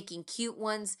 making cute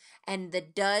ones, and the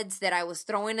duds that I was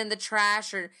throwing in the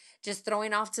trash or just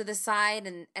throwing off to the side,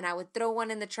 and I would throw one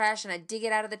in the trash and I'd dig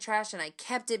it out of the trash, and I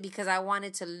kept it because I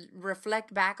wanted to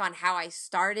reflect back on how I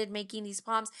started making these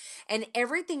poms, and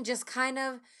everything just kind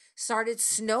of started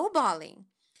snowballing.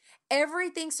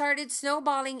 everything started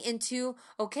snowballing into,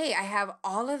 okay, I have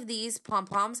all of these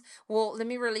pom-poms. Well, let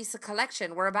me release a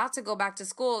collection. We're about to go back to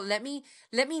school. Let me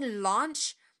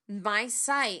launch my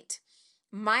site,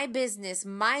 my business,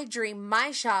 my dream,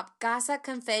 my shop, Casa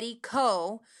Confetti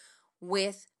Co.,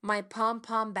 with my pom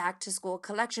pom back to school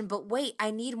collection. But wait, I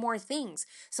need more things.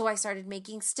 So I started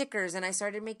making stickers, and I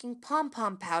started making pom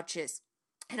pom pouches.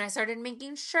 And I started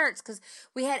making shirts because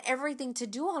we had everything to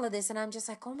do all of this. And I'm just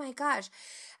like, oh my gosh,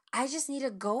 I just need to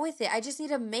go with it. I just need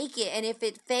to make it. And if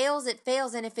it fails, it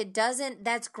fails. And if it doesn't,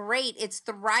 that's great. It's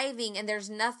thriving. And there's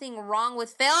nothing wrong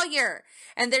with failure.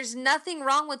 And there's nothing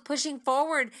wrong with pushing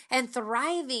forward and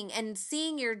thriving and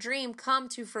seeing your dream come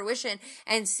to fruition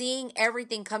and seeing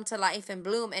everything come to life and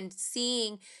bloom and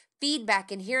seeing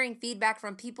feedback and hearing feedback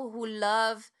from people who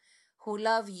love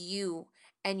you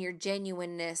and your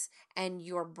genuineness and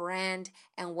your brand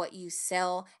and what you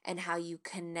sell and how you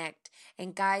connect.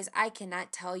 And guys, I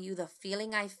cannot tell you the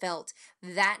feeling I felt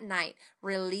that night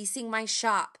releasing my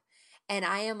shop, and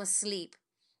I am asleep,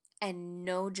 and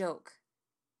no joke,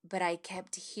 but I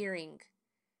kept hearing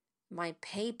my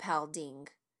PayPal ding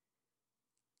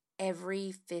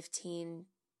every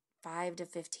 5 to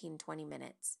 15, 20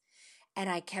 minutes. And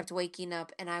I kept waking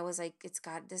up, and I was like,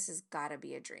 this has got to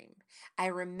be a dream. I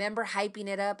remember hyping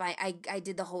it up. I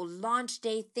did the whole launch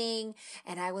day thing,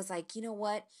 and I was like, you know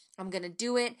what? I'm going to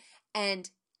do it. And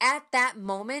at that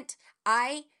moment,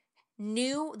 I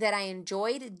knew that I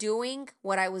enjoyed doing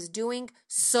what I was doing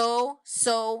so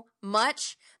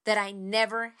much that I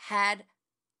never had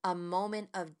a moment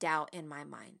of doubt in my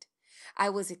mind. I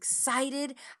was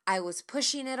excited. I was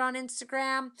pushing it on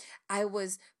Instagram. I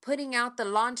was putting out the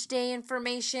launch day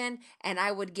information, and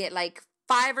I would get like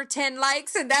 5 or 10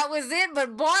 likes, and that was it.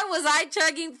 But boy, was I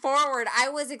chugging forward. I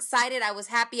was excited. I was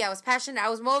happy. I was passionate. I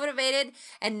was motivated,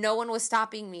 and no one was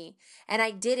stopping me. And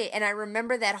I did it. And I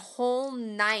remember that whole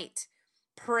night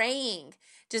praying,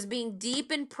 just being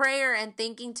deep in prayer and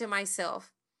thinking to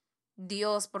myself,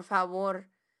 Dios, por favor,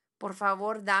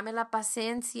 dame la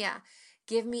paciencia.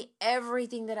 Give me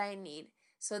everything that I need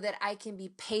so that I can be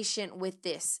patient with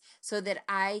this, so that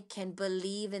I can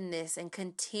believe in this and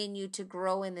continue to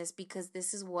grow in this, because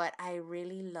this is what I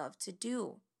really love to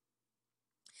do.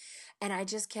 And I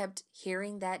just kept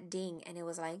hearing that ding, and it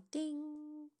was like ding,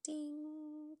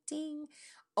 ding, ding,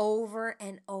 over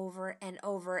and over and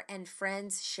over, and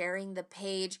friends sharing the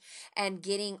page and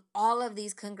getting all of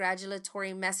these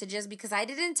congratulatory messages, because I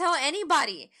didn't tell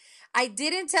anybody. I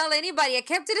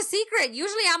kept it a secret.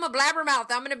 Usually I'm a blabbermouth.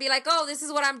 I'm going to be like, oh, this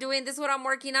is what I'm doing. This is what I'm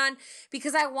working on,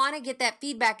 because I want to get that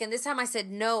feedback. And this time I said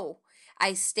no.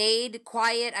 I stayed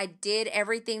quiet. I did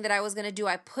everything that I was going to do.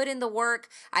 I put in the work.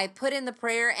 I put in the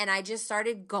prayer, and I just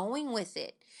started going with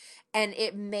it. And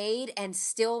it made and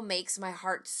still makes my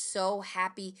heart so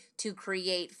happy to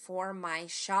create for my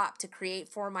shop, to create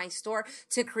for my store,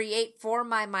 to create for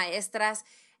my maestras,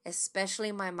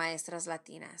 especially my maestras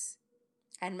latinas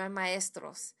and my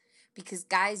maestros. Because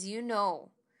guys,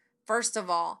 first of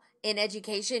all, in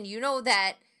education,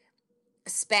 that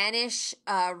Spanish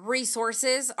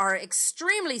resources are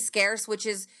extremely scarce, which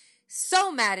is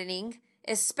so maddening,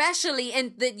 especially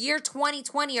in the year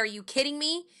 2020. Are you kidding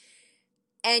me?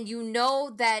 And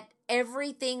that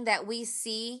everything that we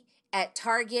see at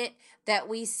Target, that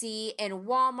we see in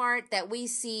Walmart, that we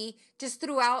see just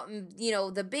throughout,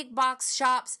 the big box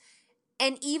shops,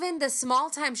 and even the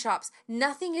small time shops,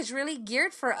 nothing is really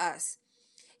geared for us.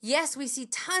 Yes, we see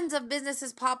tons of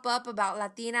businesses pop up about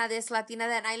Latina this, Latina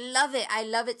that, and I love it. I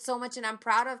love it so much, and I'm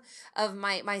proud of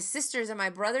my sisters and my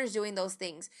brothers doing those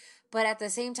things. But at the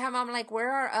same time, I'm like,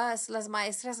 where are us, las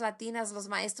maestras latinas, los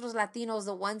maestros latinos,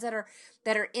 the ones that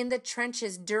are in the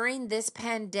trenches during this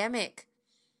pandemic?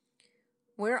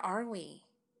 Where are we?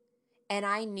 And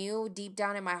I knew deep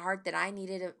down in my heart that I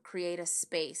needed to create a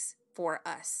space for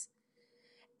us.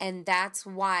 And that's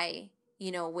why,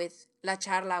 with La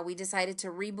Charla, we decided to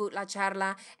reboot La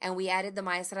Charla, and we added the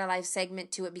Maestra Life segment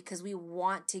to it, because we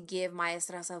want to give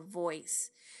maestras a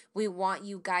voice. We want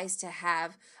you guys to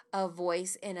have a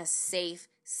voice in a safe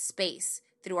space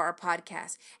through our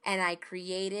podcast. And I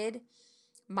created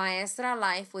Maestra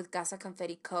Life with Casa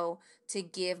Confetti Co. to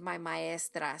give my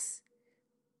maestras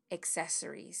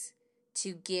accessories,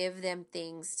 to give them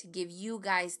things, to give you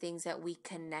guys things that we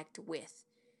connect with.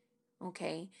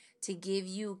 Okay? To give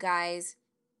you guys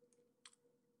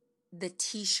the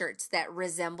t-shirts that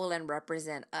resemble and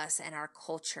represent us and our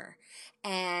culture,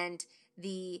 and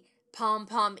the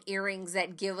pom-pom earrings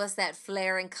that give us that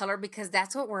flair and color, because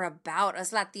that's what we're about.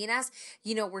 Us Latinas,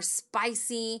 we're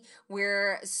spicy.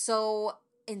 We're so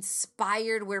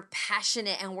inspired, we're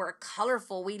passionate, and we're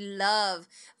colorful. We love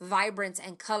vibrance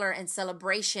and color and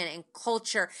celebration and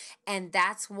culture. And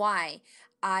that's why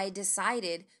I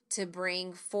decided to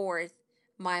bring forth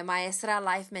my Maestra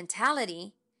Life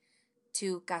mentality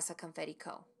to Casa Confetti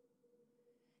Co.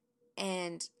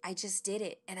 And I just did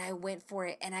it, and I went for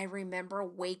it. And I remember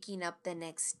waking up the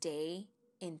next day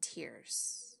in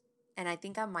tears. And I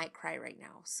think I might cry right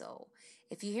now. So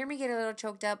if you hear me get a little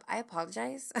choked up, I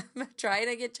apologize. I'm trying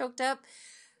to get choked up.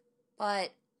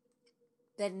 But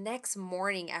the next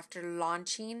morning after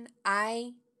launching,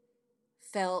 I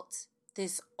felt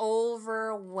this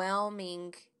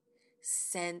overwhelming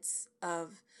sense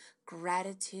of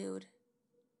gratitude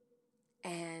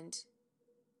and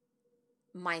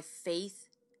my faith,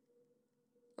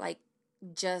 like,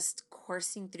 just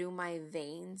coursing through my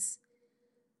veins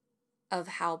of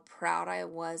how proud I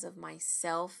was of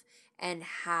myself and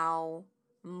how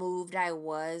moved I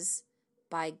was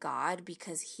by God,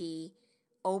 because He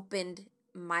opened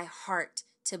my heart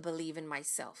to believe in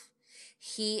myself.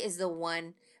 He is the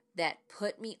one that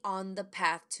put me on the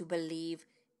path to believe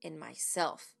in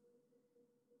myself.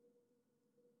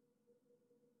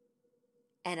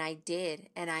 And I did,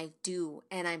 and I do,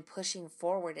 and I'm pushing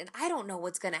forward. And I don't know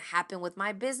what's going to happen with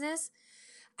my business.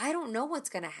 I don't know what's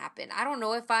going to happen. I don't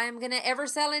know if I'm going to ever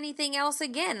sell anything else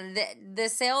again. The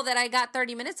sale that I got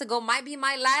 30 minutes ago might be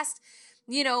my last,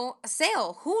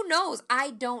 sale. Who knows?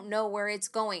 I don't know where it's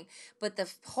going. But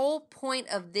the whole point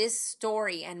of this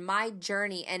story and my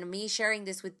journey and me sharing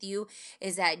this with you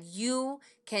is that you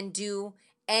can do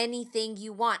anything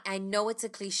you want. I know it's a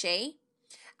cliche.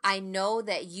 I know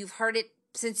that you've heard it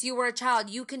since you were a child.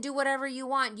 You can do whatever you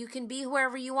want. You can be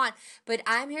whoever you want. But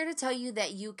I'm here to tell you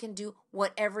that you can do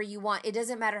whatever you want. It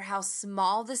doesn't matter how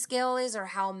small the scale is or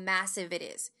how massive it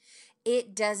is.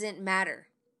 It doesn't matter.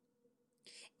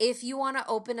 If you want to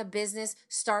open a business,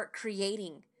 start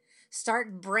creating.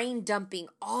 Start brain dumping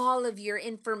all of your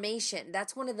information.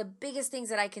 That's one of the biggest things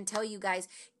that I can tell you guys.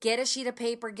 Get a sheet of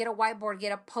paper, get a whiteboard,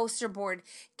 get a poster board,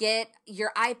 get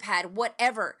your iPad,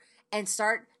 whatever, and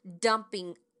start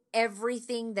dumping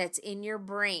everything that's in your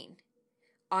brain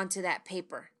onto that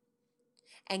paper.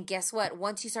 And guess what?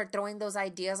 Once you start throwing those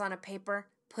ideas on a paper,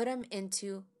 put them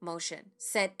into motion.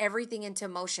 Set everything into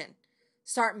motion.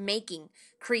 Start making,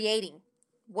 creating,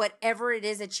 whatever it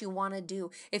is that you want to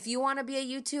do. If you want to be a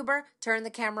YouTuber, turn the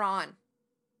camera on.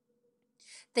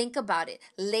 Think about it.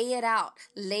 Lay it out.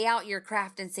 Lay out your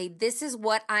craft and say, this is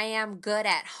what I am good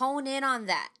at. Hone in on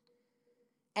that.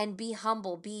 And be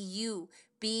humble. Be you.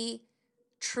 Be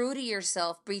true to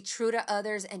yourself. Be true to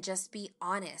others, and just be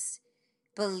honest.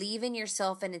 Believe in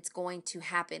yourself, and it's going to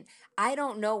happen. I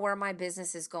don't know where my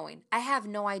business is going. I have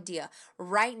no idea.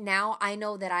 Right now, I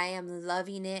know that I am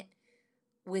loving it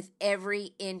with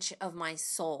every inch of my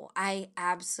soul. I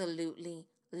absolutely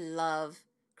love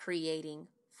creating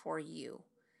for you.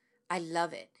 I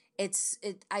love it.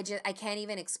 I can't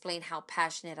even explain how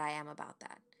passionate I am about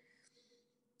that.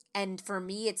 And for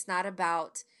me, it's not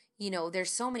about,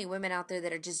 there's so many women out there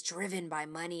that are just driven by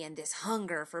money and this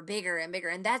hunger for bigger and bigger.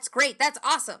 And that's great. That's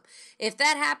awesome. If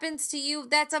that happens to you,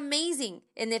 that's amazing.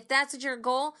 And if that's your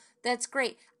goal, that's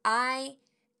great. I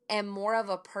am more of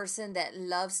a person that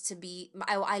loves to be,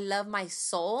 I love my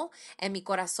soul and mi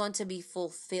corazón to be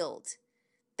fulfilled.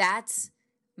 That's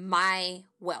my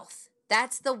wealth.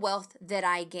 That's the wealth that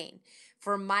I gain.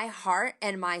 For my heart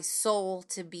and my soul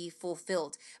to be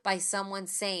fulfilled by someone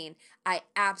saying, I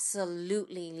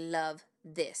absolutely love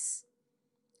this.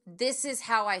 This is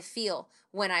how I feel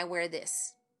when I wear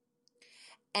this.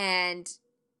 And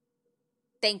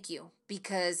thank you,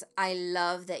 because I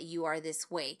love that you are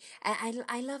this way. And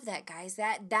I love that, guys.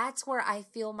 That's where I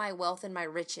feel my wealth and my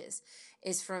riches,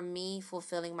 is from me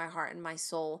fulfilling my heart and my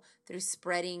soul through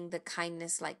spreading the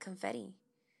kindness like confetti.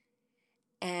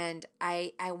 And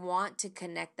I want to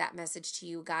connect that message to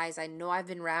you guys. I know I've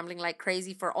been rambling like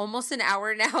crazy for almost an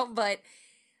hour now, but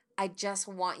I just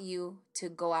want you to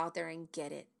go out there and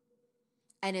get it.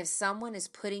 And if someone is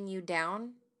putting you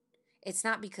down, it's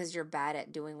not because you're bad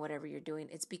at doing whatever you're doing.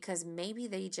 It's because maybe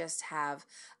they just have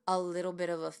a little bit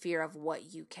of a fear of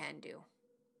what you can do.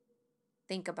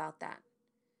 Think about that.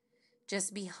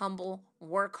 Just be humble,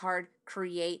 work hard,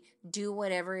 create, do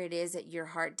whatever it is that your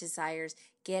heart desires.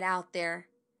 Get out there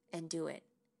and do it.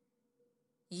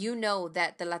 You know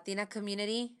that the Latina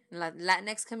community,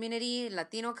 Latinx community,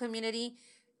 Latino community,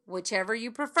 whichever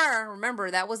you prefer, remember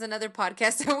that was another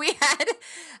podcast that we had,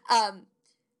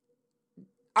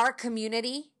 our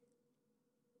community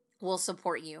will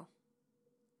support you.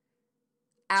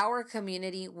 Our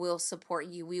community will support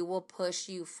you. We will push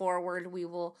you forward. We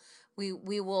will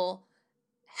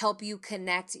help you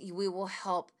connect. We will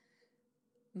help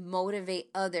motivate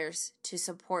others to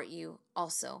support you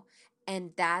also.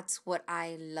 And that's what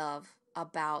I love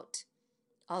about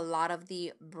a lot of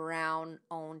the brown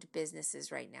owned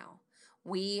businesses right now.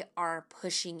 We are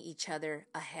pushing each other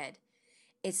ahead.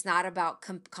 It's not about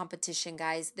competition,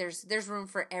 guys. There's room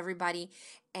for everybody,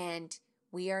 and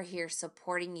we are here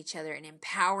supporting each other and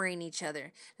empowering each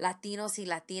other. Latinos y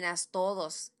Latinas,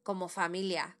 todos, como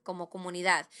familia, como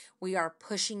comunidad. We are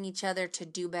pushing each other to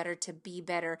do better, to be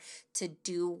better, to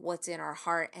do what's in our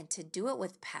heart, and to do it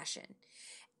with passion.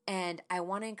 And I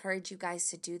want to encourage you guys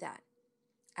to do that.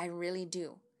 I really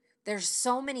do. There's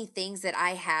so many things that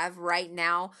I have right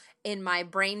now in my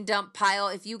brain dump pile.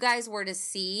 If you guys were to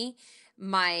see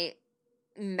my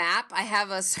map, I have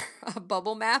a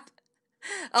bubble map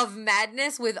of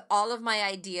madness with all of my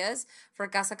ideas for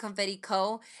Casa Confetti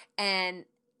Co. And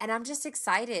I'm just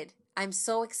excited. I'm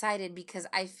so excited because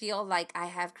I feel like I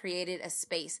have created a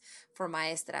space for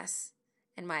maestras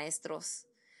and maestros.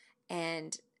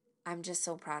 And I'm just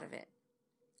so proud of it.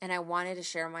 And I wanted to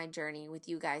share my journey with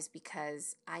you guys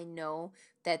because I know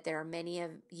that there are many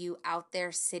of you out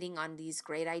there sitting on these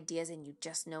great ideas and you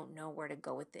just don't know where to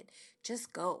go with it.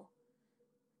 Just go.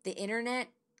 The internet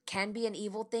can be an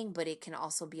evil thing, but it can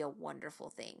also be a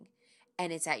wonderful thing.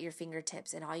 And it's at your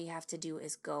fingertips. And all you have to do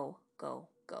is go, go,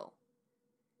 go.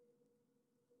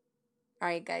 All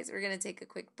right, guys, we're going to take a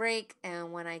quick break.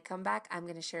 And when I come back, I'm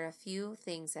going to share a few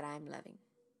things that I'm loving.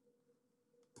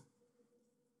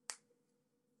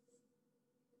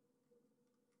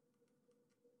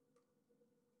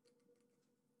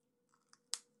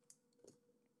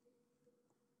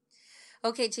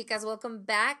 Okay, chicas, welcome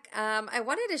back. I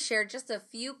wanted to share just a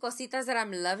few cositas that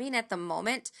I'm loving at the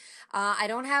moment. I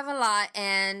don't have a lot,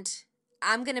 and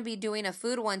I'm going to be doing a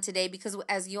food one today because,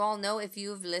 as you all know, if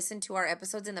you've listened to our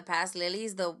episodes in the past,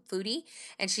 Lily's the foodie,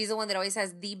 and she's the one that always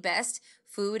has the best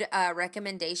food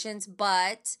recommendations.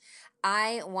 But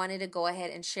I wanted to go ahead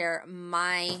and share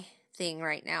my thing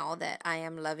right now that I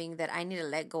am loving, that I need to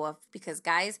let go of, because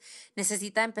guys,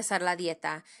 necesita empezar la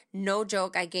dieta. No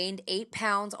joke, I gained 8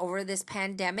 pounds over this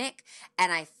pandemic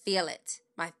and I feel it.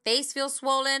 My face feels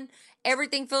swollen,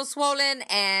 everything feels swollen,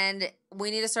 and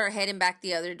we need to start heading back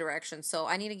the other direction. So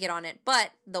I need to get on it.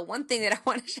 But the one thing that I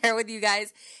want to share with you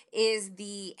guys is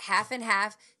the half and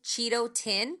half Cheeto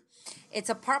tin. It's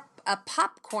a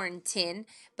popcorn tin,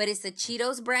 but it's the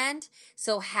Cheetos brand.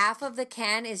 So half of the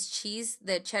can is cheese,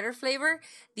 the cheddar flavor.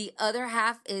 The other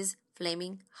half is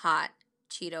flaming hot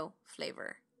Cheeto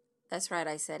flavor. That's right,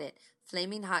 I said it.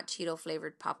 Flaming hot Cheeto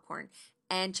flavored popcorn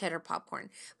and cheddar popcorn.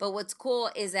 But what's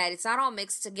cool is that it's not all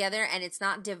mixed together and it's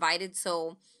not divided.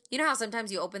 So you know how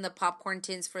sometimes you open the popcorn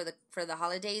tins for the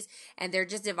holidays and they're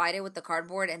just divided with the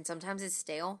cardboard, and sometimes it's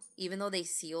stale, even though they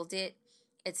sealed it.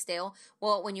 It's stale.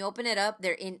 Well, when you open it up,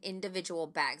 they're in individual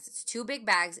bags. It's 2 big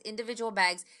bags, individual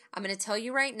bags. I'm going to tell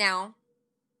you right now,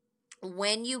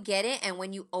 when you get it and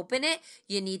when you open it,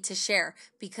 you need to share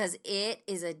because it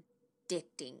is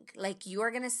addicting. Like, you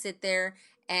are going to sit there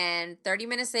and 30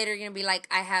 minutes later, you're going to be like,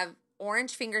 I have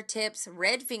orange fingertips,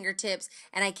 red fingertips,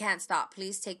 and I can't stop.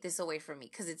 Please take this away from me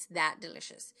because it's that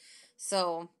delicious.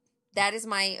 So that is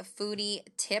my foodie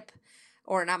tip,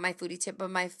 or not my foodie tip,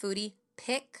 but my foodie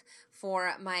pick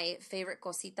for my favorite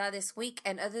cosita this week.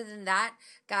 And other than that,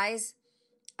 guys,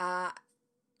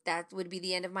 that would be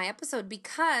the end of my episode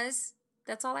because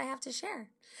that's all I have to share.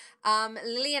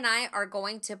 Lily and I are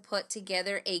going to put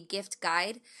together a gift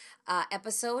guide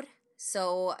episode,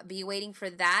 so be waiting for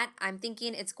that. I'm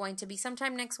thinking it's going to be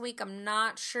sometime next week. I'm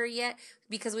not sure yet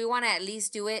because we want to at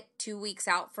least do it 2 weeks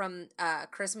out from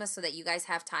Christmas so that you guys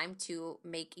have time to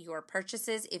make your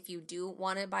purchases if you do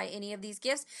want to buy any of these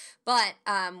gifts. But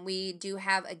we do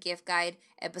have a gift guide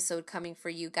episode coming for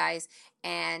you guys.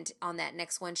 And on that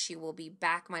next one, she will be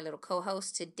back, my little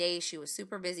co-host. Today, she was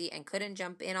super busy and couldn't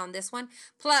jump in on this one.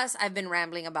 Plus, I've been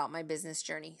rambling about my business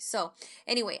journey. So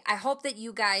anyway, I hope that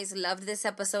you guys loved this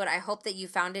episode. I hope that you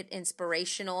found it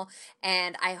inspirational.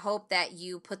 And I hope that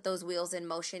you put those wheels in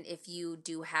motion if you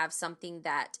do have something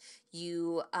that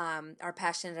you are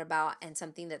passionate about and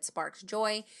something that sparks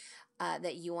joy.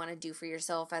 That you want to do for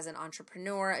yourself as an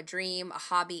entrepreneur, a dream, a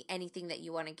hobby, anything that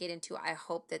you want to get into. I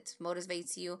hope that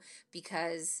motivates you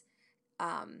because,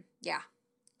 I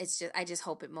just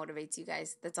hope it motivates you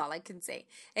guys. That's all I can say.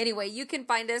 Anyway, you can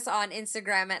find us on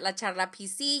Instagram at La Charla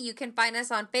PC. You can find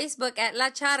us on Facebook at La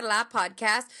Charla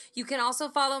Podcast. You can also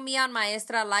follow me on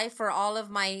Maestra Life for all of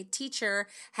my teacher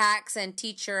hacks and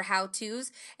teacher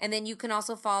how-tos. And then you can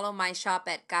also follow my shop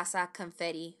at Casa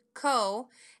Confetti Co.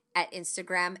 at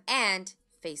Instagram and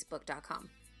Facebook.com.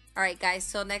 All right,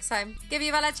 guys, till next time, que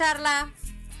viva la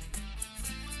charla!